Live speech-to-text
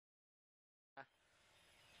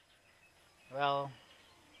Well,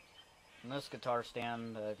 this guitar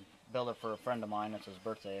stand, I built it for a friend of mine. It's his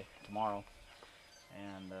birthday tomorrow.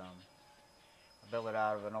 And I built it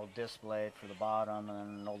out of an old disc blade for the bottom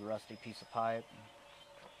and an old rusty piece of pipe.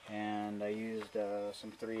 And I used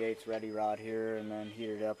some 3/8 ready rod here and then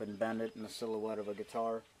heated it up and bent it in the silhouette of a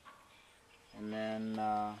guitar. And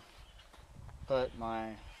then put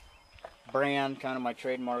my brand, kind of my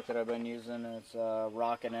trademark that I've been using. It's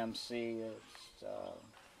Rockin' MC. It's,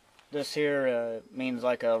 this here means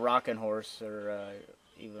like a rocking horse, or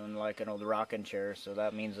even like an old rocking chair, so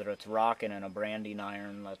that means that it's rocking in a branding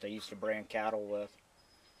iron that they used to brand cattle with.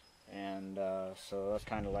 And so that's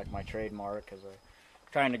kind of like my trademark, because I'm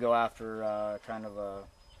trying to go after kind of a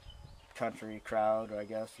country crowd, I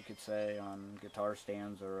guess you could say, on guitar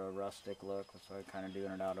stands, or a rustic look. So I'm kind of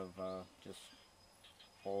doing it out of just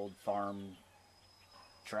old farm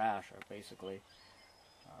trash, basically.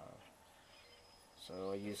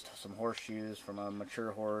 So I used some horseshoes from a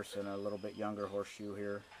mature horse and a little bit younger horseshoe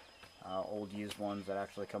here. Old used ones that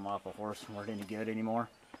actually come off a horse and weren't any good anymore.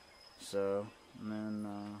 So, and then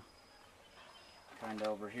kind of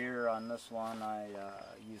over here on this one, I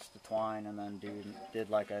used the twine and then did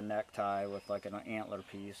like a necktie with like an antler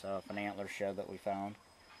piece off an antler shed that we found.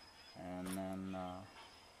 And then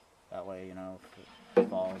that way, you know, if it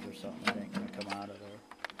falls or something, it ain't gonna come out of there.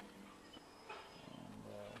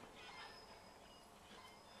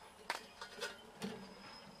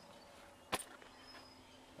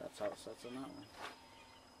 That's how it sets on that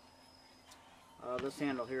one. This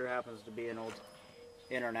handle here happens to be an old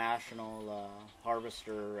International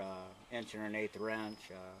Harvester 1 1/8"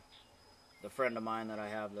 wrench. The friend of mine that I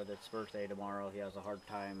have that it's birthday tomorrow, he has a hard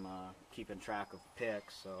time keeping track of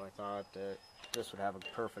picks, so I thought that this would have a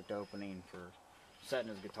perfect opening for setting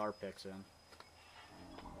his guitar picks in. And,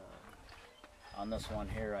 on this one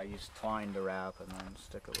here, I used twine to wrap and then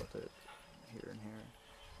stick it with it here and here.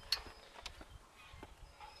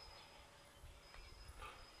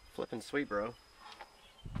 Flipping sweet, bro.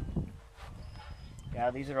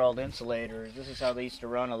 Yeah, these are old insulators. This is how they used to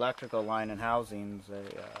run electrical line in housings. They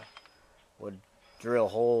would drill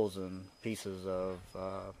holes in pieces of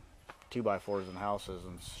 2x4s in houses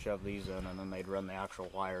and shove these in, and then they'd run the actual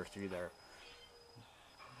wire through there.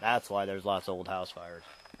 That's why there's lots of old house fires.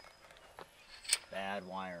 Bad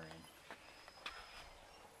wiring.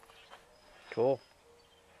 Cool.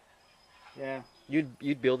 Yeah.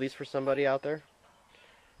 You'd build these for somebody out there?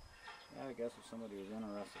 Yeah, I guess if somebody was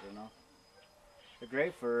interested enough. They're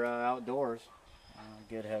great for outdoors.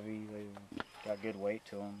 Good heavy. They've got good weight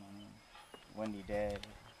to them. I mean, windy day.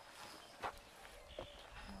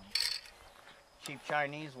 Cheap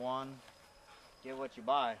Chinese one. Get what you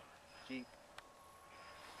buy. Cheap.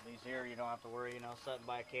 These here, you don't have to worry, you know, sitting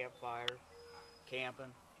by a campfire,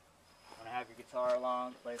 camping. Want to have your guitar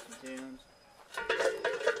along, play some tunes.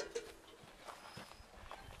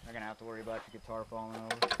 You're gonna have to worry about your guitar falling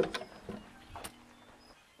over.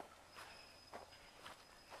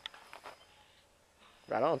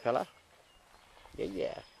 Right on, fella. Yeah,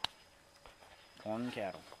 yeah. Corn and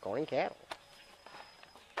cattle. Corn and cattle.